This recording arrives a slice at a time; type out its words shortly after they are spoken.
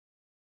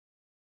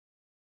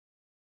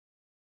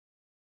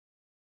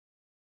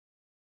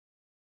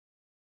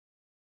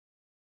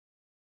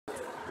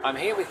I'm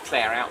here with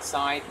Claire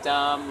outside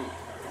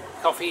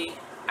Coffee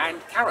and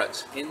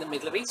Carrot in the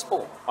middle of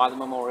Eastbourne by the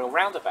Memorial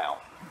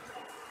Roundabout.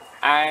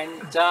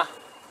 And I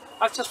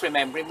was just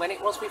remembering when it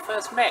was we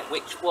first met,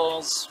 which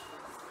was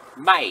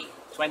May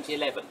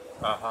 2011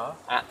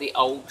 at the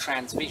old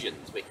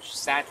Transvisions, which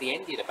sadly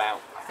ended about,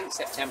 I think,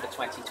 September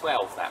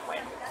 2012 that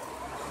went.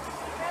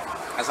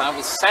 As I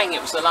was saying,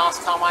 it was the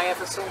last time I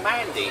ever saw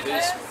Mandy,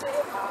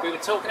 we were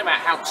talking about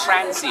how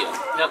transient.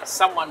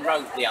 Someone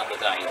wrote the other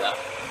day that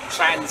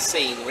trans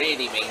scene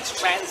really means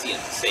transient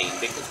scene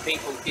because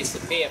people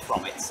disappear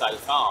from it so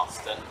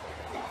fast. And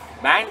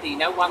Mandy,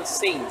 no one's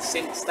seen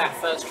since that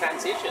first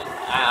transvision.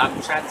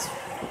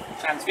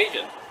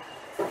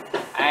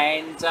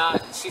 And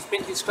she's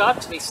been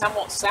described to me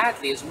somewhat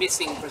sadly as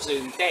missing,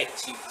 presumed dead.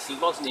 She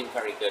wasn't in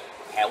very good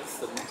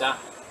health, and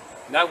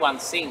no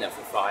one's seen her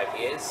for 5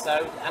 years.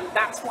 So, and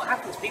that's what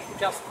happens. People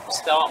just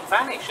start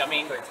vanish. I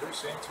mean, they do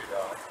seem to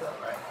die,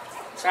 don't they?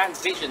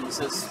 Transvisions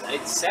has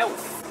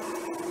itself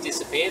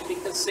disappeared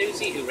because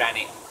Susie, who ran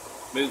it,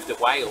 moved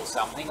away or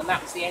something, and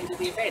that was the end of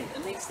the event.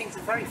 And these things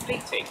are very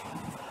fleeting.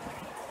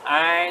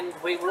 And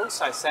we were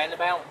also saying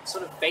about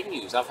sort of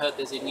venues. I've heard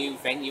there's a new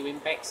venue in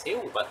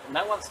Bexhill, but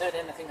no one's heard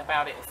anything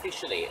about it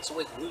officially. It's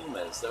always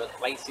rumours. There are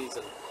places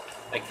and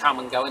they come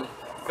and go, and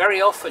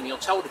very often you're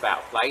told about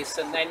a place,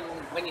 and then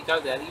when you go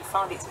there you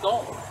find it's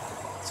gone.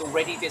 It's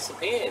already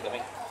disappeared. I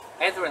mean,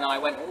 Heather and I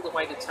went all the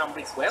way to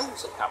Tunbridge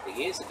Wells a couple of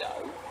years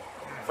ago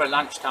for a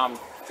lunchtime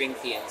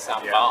drinky in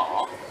some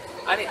bar,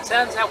 and it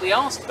turns out we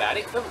asked about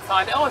it, couldn't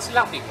find it. Oh, it's a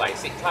lovely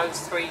place, it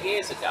closed 3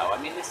 years ago.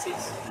 I mean,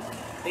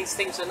 these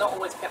things are not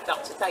always kept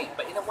up to date,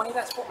 but in a way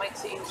that's what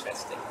makes it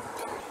interesting.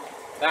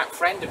 That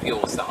friend of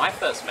yours that I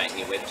first met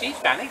you with, she's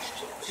vanished.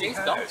 She's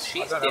gone.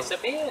 She's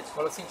disappeared.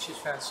 Well, I think she's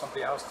found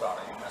somebody else,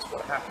 darling, and that's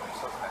what happens,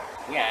 doesn't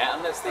it? Yeah,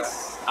 and there's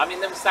this. I mean,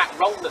 there was that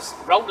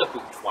roller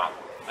boot one.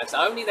 It's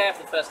only there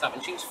for the first time,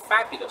 and she was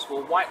fabulous.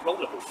 Wore white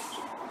roller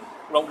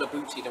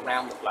booted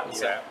around the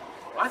place. Yeah.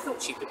 I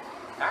thought she could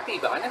happy,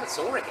 but I never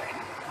saw her again.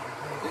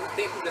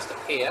 People just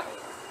appear,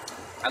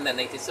 and then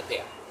they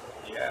disappear.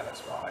 Yeah,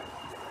 that's right.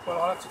 Well,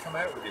 I'll have to come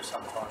out with you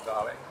sometime,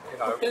 darling. You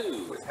know,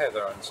 with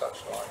Heather and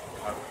such like.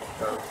 You know,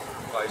 go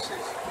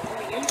places.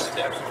 We used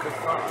to. Have some good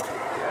fun.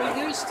 Yeah.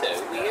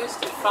 We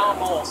used to far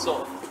more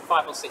sort of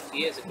 5 or 6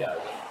 years ago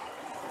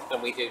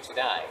than we do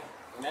today.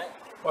 You know.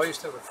 Well, I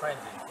used to have a friend,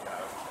 you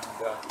know,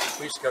 and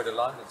we used to go to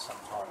London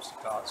sometimes to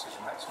dances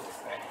and that sort of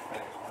thing. And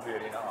it was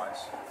really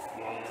nice.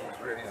 It was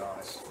really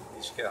nice.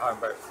 We used to get home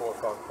about 4 or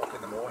 5 o'clock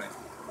in the morning.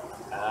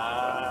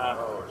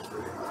 Oh, it was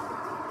really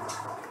nice.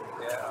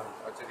 Yeah,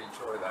 I did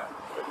enjoy that,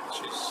 but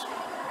she's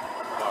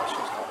not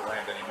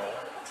around anymore.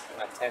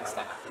 That tends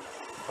to happen.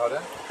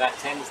 Pardon? That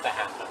tends to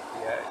happen.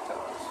 Yeah, it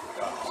does.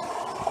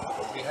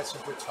 But we had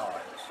some good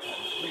times. And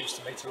we used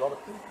to meet a lot of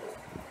people.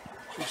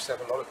 She used to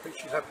have a lot of people.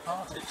 She used to have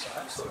parties and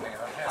that sort of thing in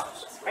her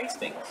house.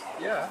 Hastings?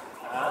 Yeah.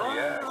 Oh,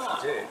 yeah,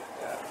 she did.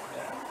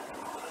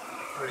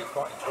 Yeah. Really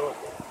quite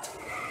enjoyable.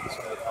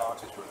 Some of the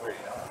parties were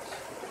really nice.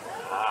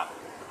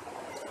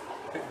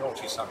 A bit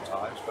naughty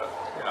sometimes, but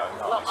you know,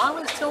 nice. Well, I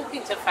was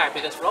talking to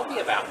Fabulous Robbie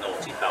about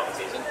naughty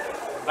parties and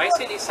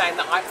basically saying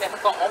that I've never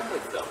got on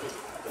with them.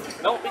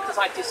 Not because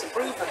I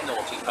disapprove of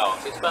naughty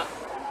parties, but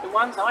the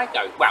ones I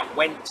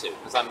went to,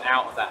 because I'm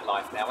out of that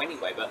life now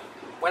anyway, but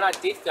when I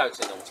did go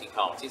to naughty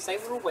parties, they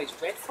were always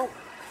dreadful.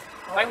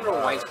 They were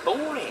always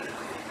boring.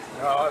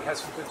 No, I've had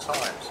some good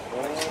times.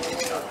 When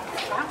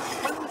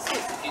was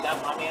this, if you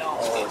don't mind me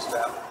asking? Oh, it's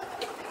about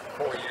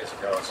 4 years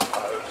ago, I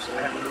suppose,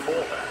 and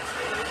before that.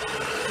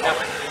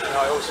 And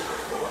I also,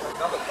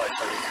 another place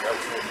I used to go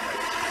to, it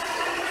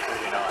was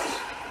really nice.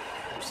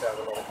 I used to have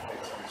a lot of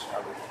meetings, you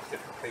know, with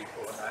different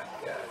people and that,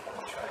 yeah, it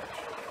didn't change.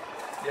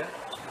 Yeah,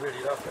 it's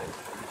really lovely.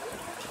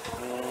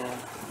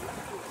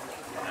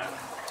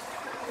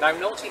 No,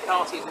 naughty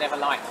parties never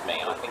liked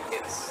me. I think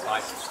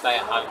I stay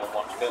at home and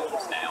watch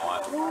films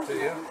now. Do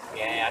you?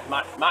 Yeah, I'd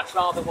much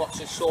rather watch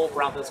a Shaw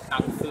Brothers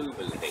Kung Fu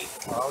movie.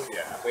 Oh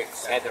yeah.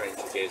 Which Heather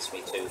introduced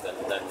me to than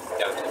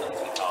go to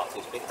naughty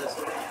parties, because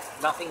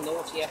nothing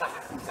naughty ever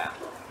happens at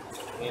them.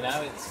 You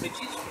know,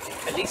 which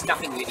is at least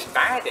nothing really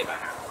bad ever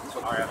happens.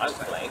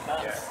 Hopefully,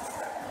 but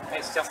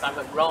it's just I've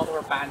rather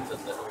abandoned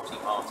the naughty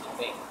party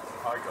thing.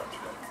 I got you.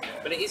 Yeah.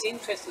 But it is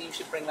interesting you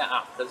should bring that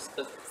up, because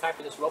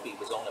Fabulous Robbie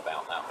was on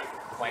about that way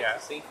to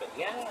Seaford.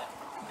 Yeah,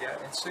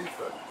 in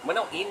Seaford. We're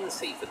not in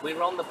Seaford, we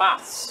were on the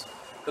bus,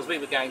 because we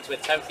were going to a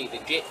totally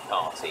legit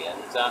party,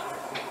 and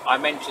I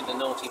mentioned a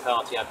naughty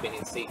party I'd been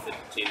in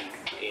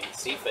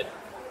Seaford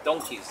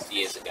donkeys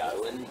years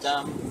ago, and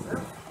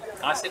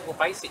I said, well,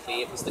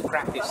 basically it was the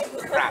crappiest of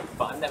the crap,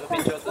 but I've never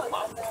been to a good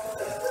one.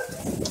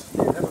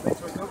 You've never been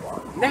to a good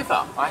one?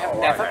 Never.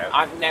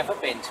 I've never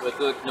been to a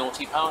good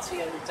naughty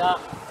party, and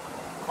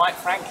quite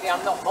frankly,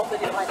 I'm not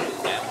bothered if I do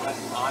now.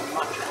 I'm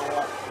much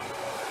more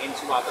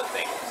into other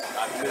things.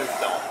 I've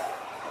moved on.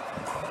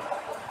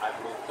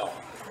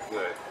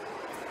 Good.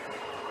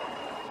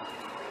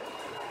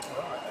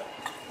 Right.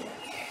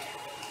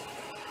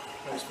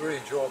 Well, it's very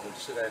enjoyable to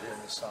sit out here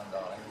in the sun,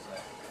 darling, isn't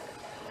it?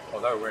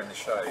 Although we're in the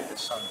shade, the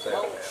sun's out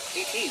Well, there.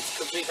 it is,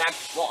 because we've had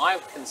what I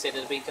would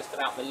consider to be just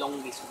about the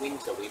longest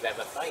winter we've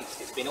ever faced.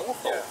 It's been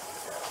awful. Yeah.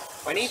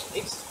 When it's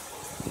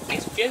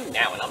June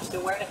now and I'm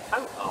still wearing a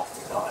coat half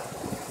the time.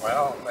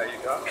 Well, there you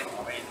go.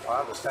 I mean, I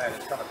understand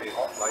it's going to be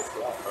hot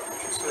later on, but we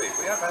shall see.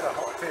 We have had a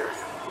hot period.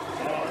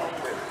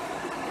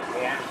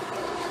 Yeah.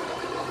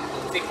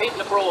 See,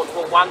 people abroad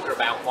will wonder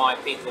about why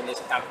people in this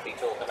country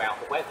talk about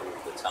the weather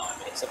all the time.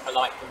 It's a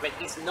polite, but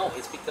it's not.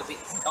 It's because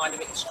it's kind of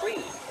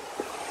extreme.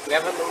 We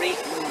have a marine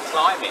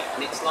climate,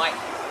 and it's like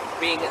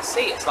being at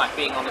sea. It's like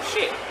being on a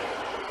ship,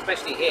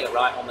 especially here,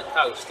 right on the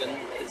coast. And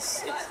it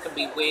can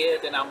be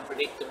weird and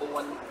unpredictable.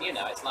 And you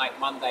know, it's like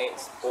Monday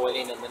it's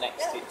boiling, and the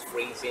next it's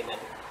freezing, and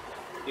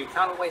you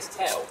can't always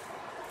tell.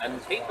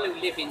 And people who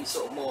live in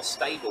sort of more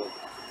stable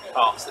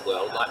parts of the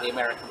world, like the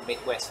American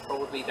Midwest,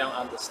 probably don't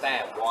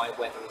understand why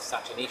weather is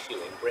such an issue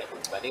in Britain.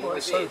 But it Well,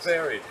 always it's so is.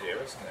 varied here,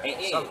 isn't it?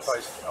 It Some is.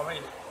 places, I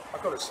mean,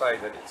 I've got to say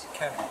that it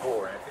can be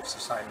boring if it's the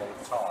same all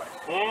the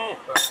time.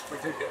 But we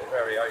do get a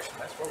variation.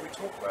 That's what we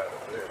talk about,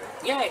 really.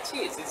 Yeah, it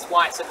is. It's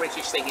why it's a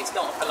British thing. It's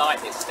not a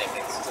politeness thing.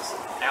 It's just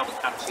how the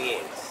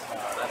country is.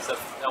 That's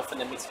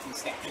often a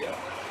misconception.